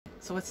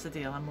So what's the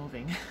deal? I'm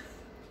moving.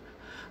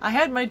 I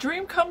had my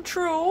dream come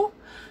true,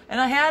 and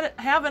I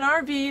have an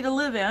RV to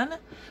live in,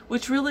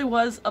 which really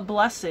was a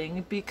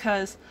blessing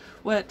because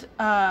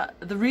the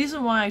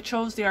reason why I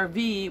chose the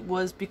RV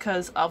was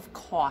because of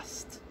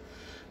cost.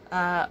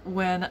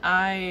 When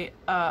I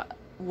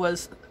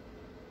was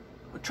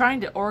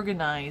trying to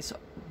organize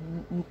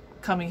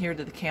coming here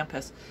to the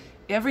campus,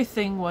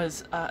 everything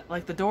was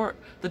like the door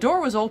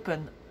was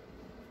open.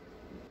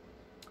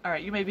 All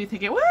right, you may be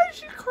thinking, what, is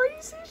she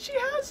crazy? She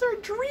has her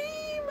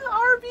dream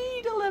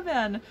RV to live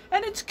in,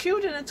 and it's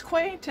cute and it's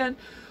quaint, and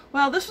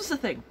well, this was the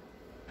thing.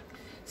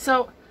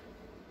 So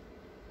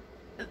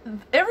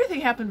everything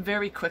happened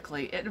very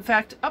quickly. In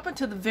fact, up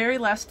until the very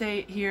last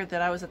day here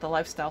that I was at the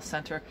Lifestyle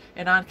Center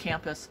and on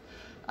campus,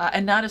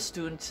 and not a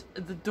student,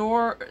 the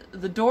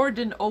door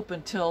didn't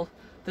open till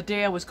the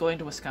day I was going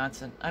to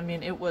Wisconsin. I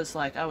mean, it was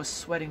like I was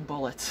sweating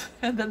bullets.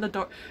 And then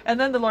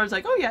the Lord's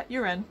like, oh yeah,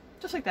 you're in.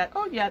 Just like that.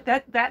 Oh yeah,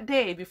 that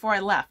day before I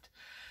left.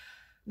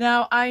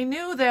 Now, I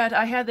knew that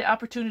I had the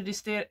opportunity to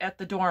stay at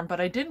the dorm, but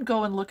I didn't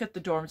go and look at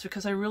the dorms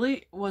because I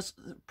really was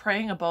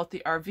praying about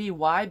the RV.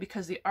 Why?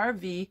 Because the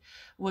RV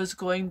was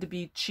going to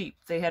be cheap.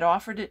 They had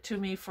offered it to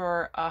me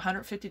for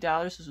 $150.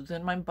 It was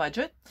within my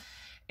budget.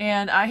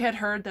 And I had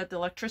heard that the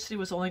electricity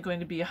was only going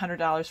to be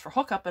 $100 for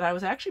hookup, and I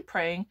was actually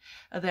praying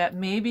that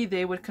maybe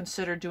they would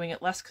consider doing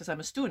it less because I'm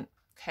a student.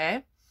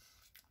 Okay?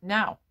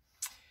 Now,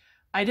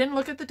 I didn't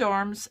look at the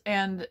dorms,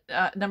 and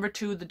number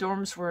two, the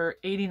dorms were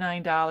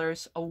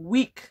 $89 a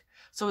week,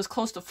 so it was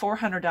close to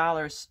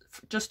 $400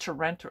 just to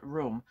rent a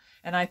room.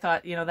 And I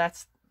thought, you know,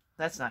 that's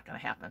not going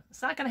to happen.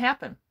 It's not going to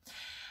happen.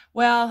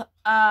 Well,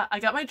 I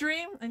got my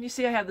dream, and you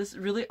see I had this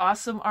really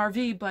awesome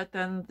RV, but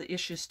then the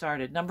issues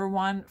started. Number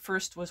one,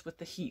 first was with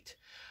the heat.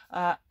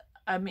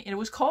 I mean, it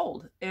was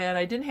cold, and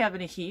I didn't have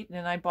any heat,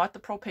 and I bought the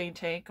propane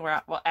tank,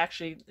 or, well,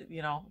 actually,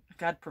 you know,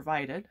 God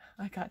provided.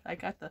 I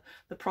got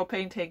the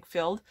propane tank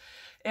filled,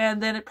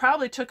 and then it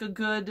probably took a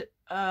good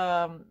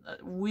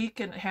week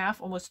and a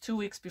half, almost 2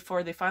 weeks,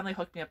 before they finally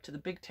hooked me up to the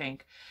big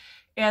tank.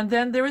 And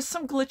then there was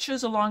some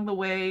glitches along the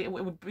way. It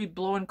would be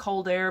blowing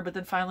cold air, but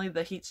then finally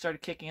the heat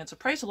started kicking in. So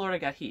praise the Lord, I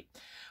got heat.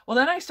 Well,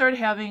 then I started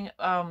having,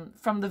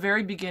 from the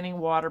very beginning,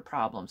 water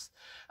problems.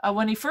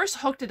 When he first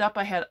hooked it up,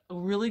 I had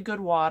really good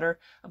water,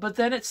 but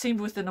then it seemed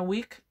within a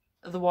week,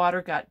 the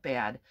water got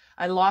bad.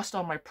 I lost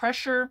all my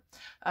pressure.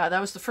 That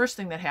was the first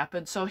thing that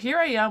happened. So here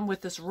I am with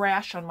this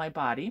rash on my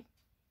body.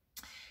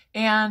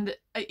 And,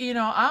 you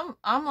know,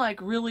 I'm like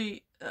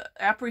really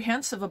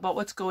apprehensive about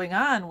what's going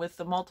on with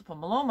the multiple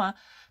myeloma,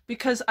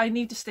 because I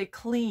need to stay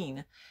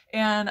clean,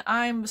 and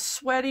I'm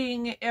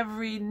sweating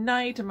every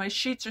night and my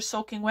sheets are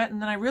soaking wet.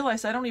 And then I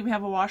realized I don't even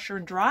have a washer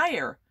and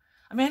dryer.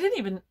 I mean, I didn't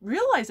even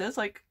realize it. It's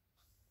like,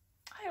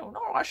 I don't know,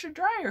 washer and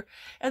dryer.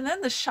 And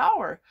then the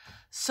shower.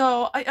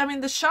 So, I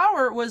mean, the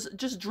shower was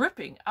just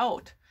dripping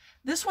out.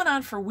 This went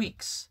on for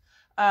weeks.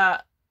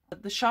 The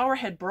shower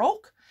head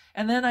broke,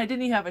 and then I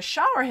didn't even have a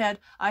shower head.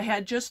 I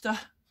had just a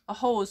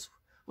hose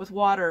with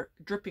water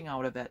dripping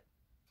out of it.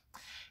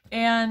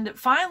 And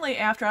finally,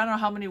 after I don't know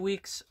how many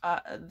weeks,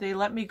 they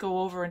let me go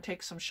over and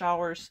take some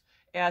showers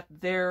at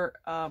their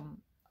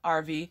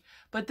RV,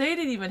 but they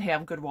didn't even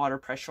have good water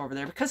pressure over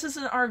there because it's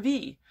an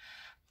RV.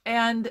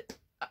 And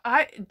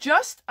I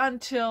just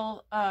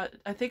until I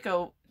think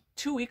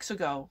 2 weeks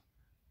ago,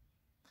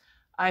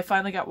 I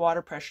finally got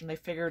water pressure, and they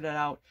figured it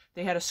out.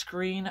 They had a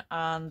screen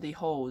on the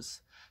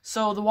hose,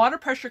 so the water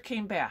pressure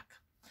came back.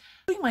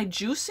 Doing my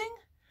juicing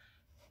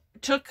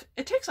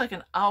it takes like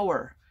an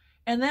hour.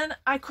 And then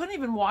I couldn't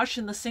even wash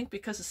in the sink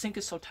because the sink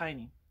is so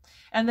tiny.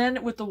 And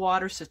then with the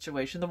water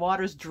situation, the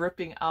water's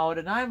dripping out,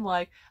 and I'm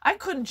like, I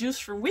couldn't juice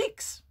for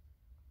weeks.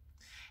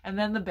 And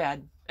then the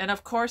bed. And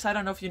of course, I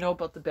don't know if you know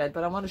about the bed,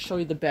 but I want to show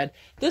you the bed.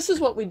 This is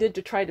what we did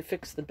to try to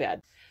fix the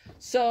bed.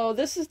 So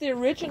this is the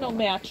original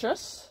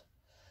mattress,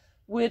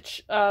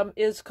 which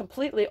is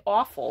completely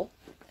awful.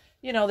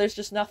 You know, there's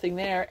just nothing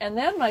there. And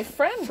then my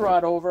friend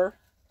brought over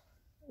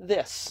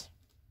this.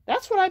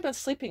 That's what I've been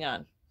sleeping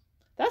on.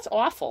 That's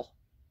awful.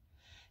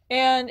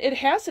 And it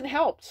hasn't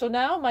helped. So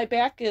now my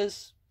back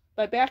is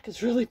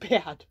really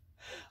bad.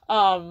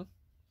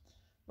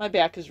 My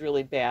back is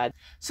really bad.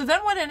 So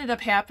then what ended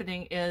up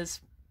happening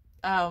is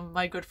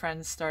my good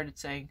friends started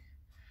saying,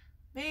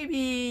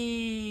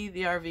 maybe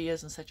the RV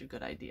isn't such a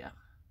good idea.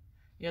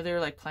 You know, they were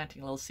like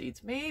planting little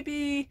seeds.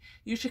 Maybe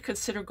you should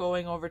consider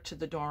going over to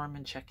the dorm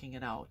and checking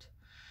it out.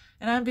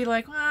 And I'd be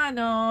like,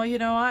 no, you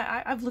know,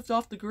 I've lived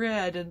off the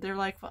grid. And they're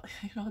like, well,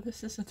 you know,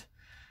 this isn't,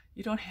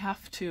 you don't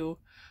have to.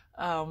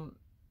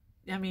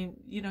 I mean,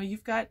 you know,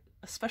 you've got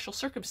special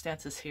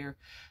circumstances here.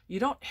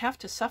 You don't have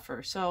to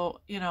suffer.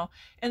 So, you know,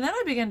 and then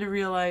I began to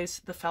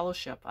realize the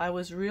fellowship. I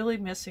was really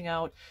missing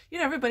out. You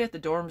know, everybody at the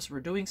dorms were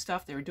doing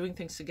stuff. They were doing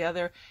things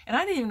together. And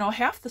I didn't even know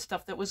half the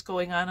stuff that was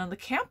going on the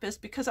campus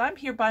because I'm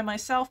here by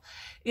myself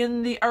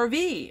in the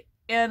RV.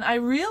 And I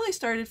really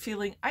started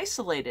feeling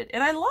isolated.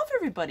 And I love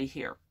everybody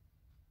here.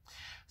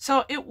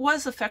 So it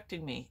was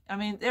affecting me. I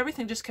mean,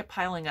 everything just kept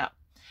piling up.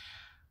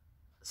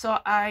 So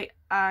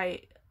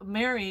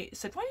Mary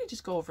said, why don't you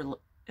just go over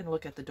and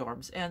look at the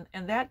dorms. And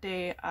that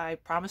day I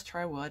promised her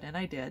I would, and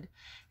I did.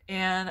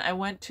 And I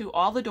went to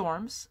all the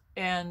dorms,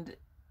 and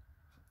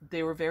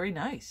they were very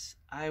nice.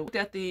 I looked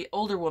at the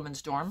older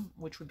woman's dorm,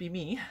 which would be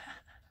me.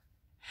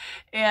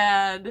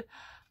 And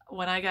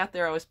when I got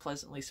there, I was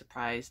pleasantly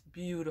surprised.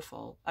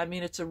 Beautiful. I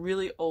mean, it's a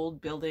really old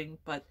building,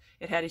 but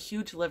it had a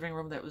huge living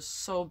room that was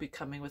so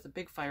becoming, with a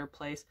big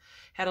fireplace,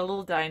 had a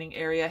little dining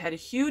area, had a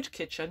huge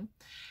kitchen,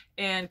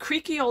 and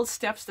creaky old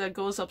steps that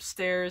goes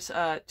upstairs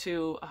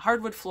to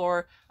hardwood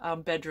floor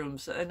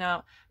bedrooms. And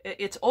now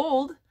it's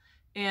old,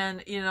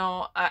 and you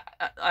know,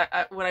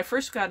 I when I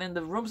first got in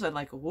the rooms, I'm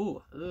like,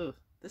 ooh,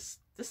 this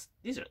is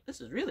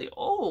really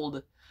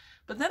old.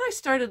 But then I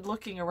started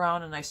looking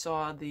around, and I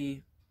saw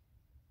the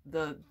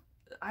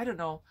I don't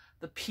know,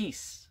 the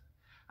peace.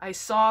 I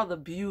saw the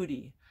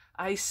beauty.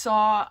 I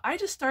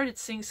just started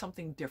seeing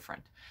something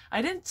different.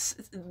 I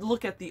didn't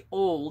look at the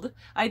old.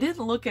 I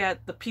didn't look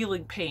at the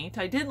peeling paint.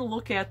 I didn't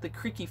look at the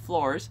creaky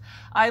floors.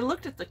 I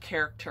looked at the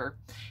character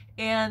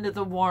and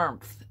the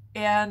warmth.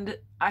 And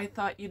I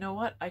thought, you know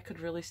what? I could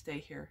really stay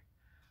here.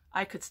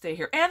 I could stay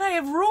here. And I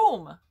have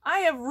room. I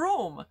have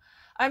room.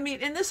 I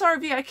mean, in this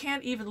RV, I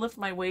can't even lift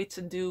my weights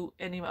and do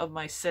any of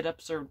my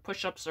sit-ups or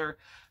push-ups or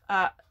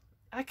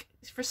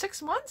for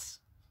 6 months.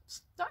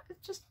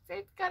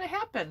 It gotta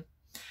happen.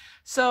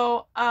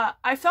 So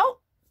I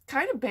felt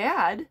kind of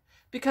bad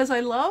because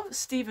I love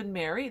Steve and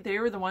Mary. They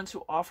were the ones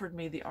who offered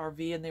me the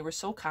RV, and they were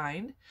so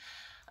kind.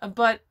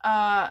 But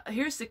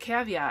here's the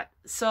caveat.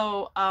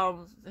 So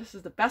this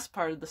is the best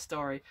part of the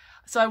story.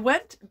 So I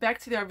went back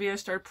to the RV and I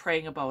started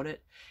praying about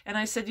it. And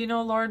I said, you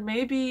know, Lord,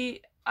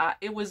 maybe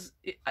it was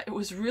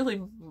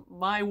really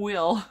my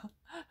will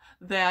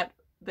that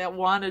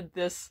wanted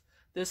this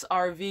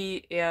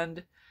RV,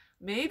 and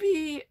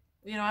maybe,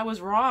 you know, I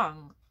was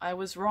wrong,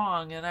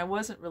 and I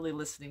wasn't really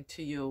listening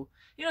to you.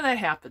 You know, that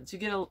happens. You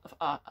get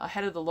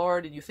ahead of the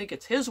Lord, and you think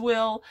it's his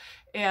will,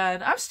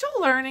 and I'm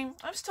still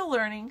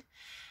learning.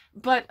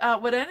 But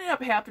what ended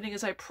up happening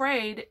is I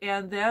prayed,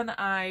 and then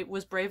I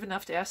was brave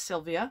enough to ask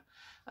Sylvia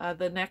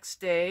the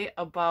next day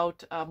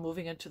about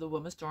moving into the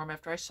women's dorm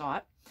after I saw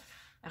it.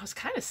 I was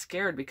kind of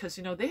scared because,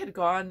 you know, they had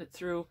gone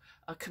through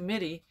a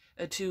committee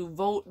to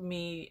vote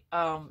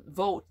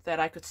that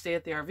I could stay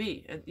at the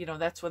RV. And, you know,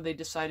 that's when they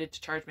decided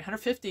to charge me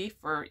 $150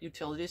 for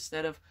utilities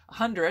instead of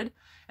 $100.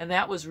 And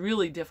that was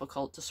really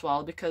difficult to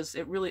swallow because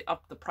it really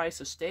upped the price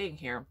of staying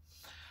here.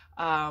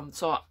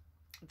 So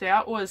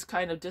that was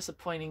kind of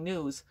disappointing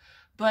news.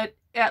 But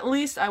at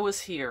least I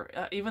was here.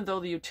 Even though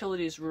the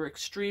utilities were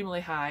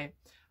extremely high,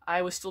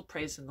 I was still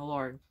praising the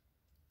Lord.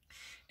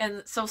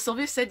 And so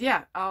Sylvia said,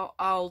 yeah,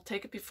 I'll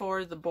take it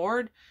before the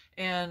board,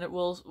 and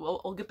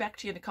we'll get back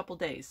to you in a couple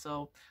days.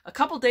 So a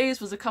couple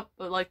days was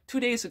like 2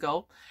 days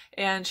ago,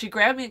 and she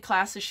grabbed me in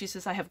classes. She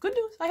says, I have good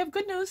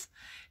news.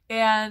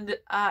 And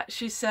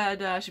she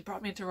said, she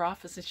brought me into her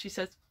office, and she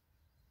says,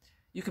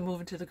 you can move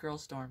into the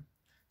girls' dorm,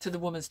 to the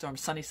women's dorm,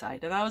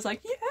 Sunnyside. And I was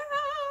like, yeah.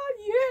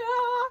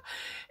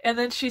 And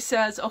then she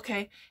says,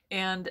 okay,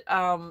 and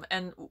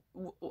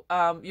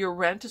your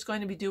rent is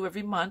going to be due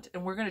every month,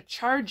 and we're going to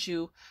charge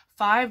you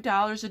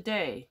 $5 a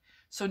day.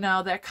 So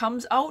now that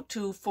comes out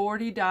to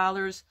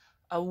 $40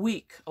 a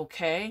week,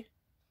 okay?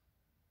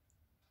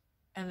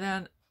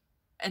 And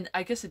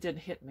I guess it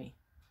didn't hit me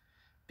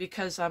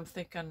because I'm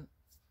thinking,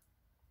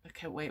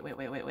 okay, wait. It was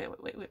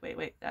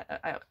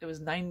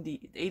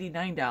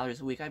 $89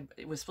 a week.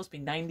 It was supposed to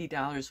be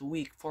 $90 a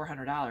week,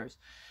 $400.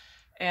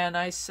 And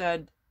I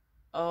said,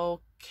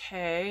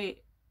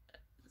 okay,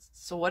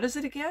 so what is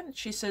it again?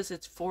 She says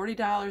it's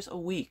 $40 a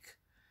week.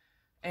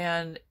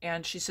 And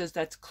she says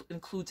that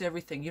includes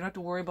everything. You don't have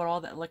to worry about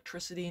all the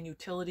electricity and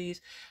utilities.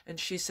 And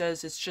she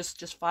says it's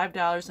just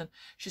 $5. And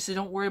she said,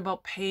 don't worry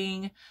about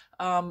paying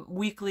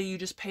weekly. You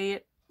just pay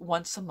it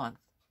once a month.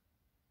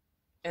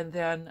 And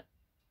then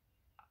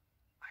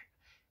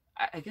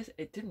I guess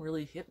it didn't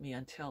really hit me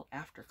until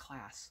after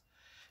class,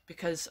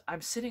 because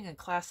I'm sitting in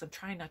class, I'm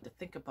trying not to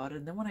think about it.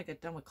 And then when I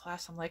get done with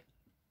class, I'm like,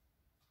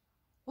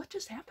 what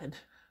just happened?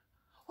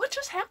 What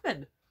just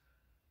happened?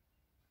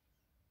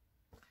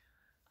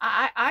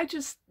 I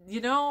just,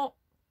 you know,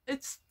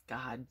 it's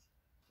God.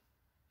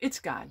 It's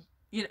God.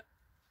 You know,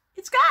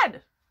 it's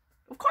God.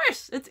 Of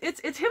course,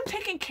 it's him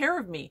taking care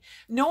of me,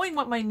 knowing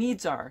what my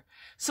needs are.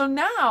 So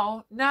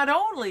now, not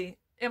only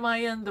am I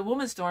in the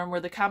women's dorm where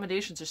the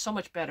accommodations are so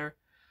much better,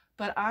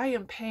 but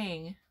I'm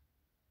paying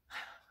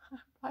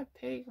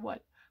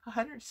what,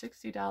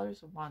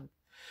 $160 a month,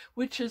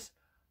 which is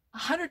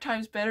 100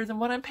 times better than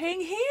what I'm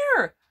paying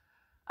here.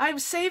 I'm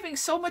saving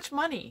so much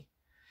money.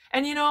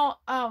 And you know,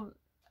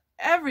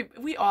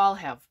 we all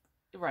have,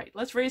 right?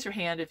 Let's raise your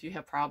hand if you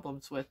have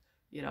problems with,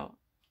 you know,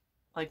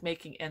 like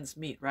making ends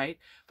meet, right?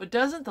 But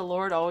doesn't the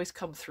Lord always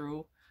come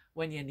through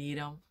when you need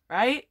him,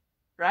 right?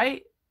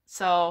 Right?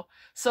 So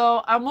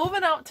I'm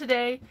moving out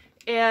today,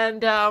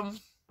 and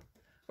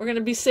we're going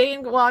to be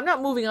saying, well, I'm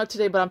not moving out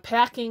today, but I'm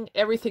packing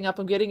everything up.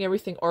 I'm getting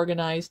everything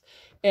organized,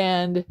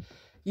 and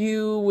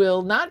you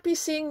will not be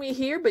seeing me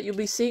here, but you'll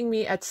be seeing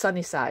me at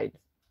Sunnyside.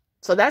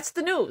 So that's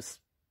the news.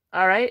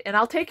 All right. And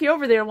I'll take you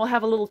over there and we'll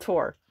have a little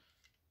tour.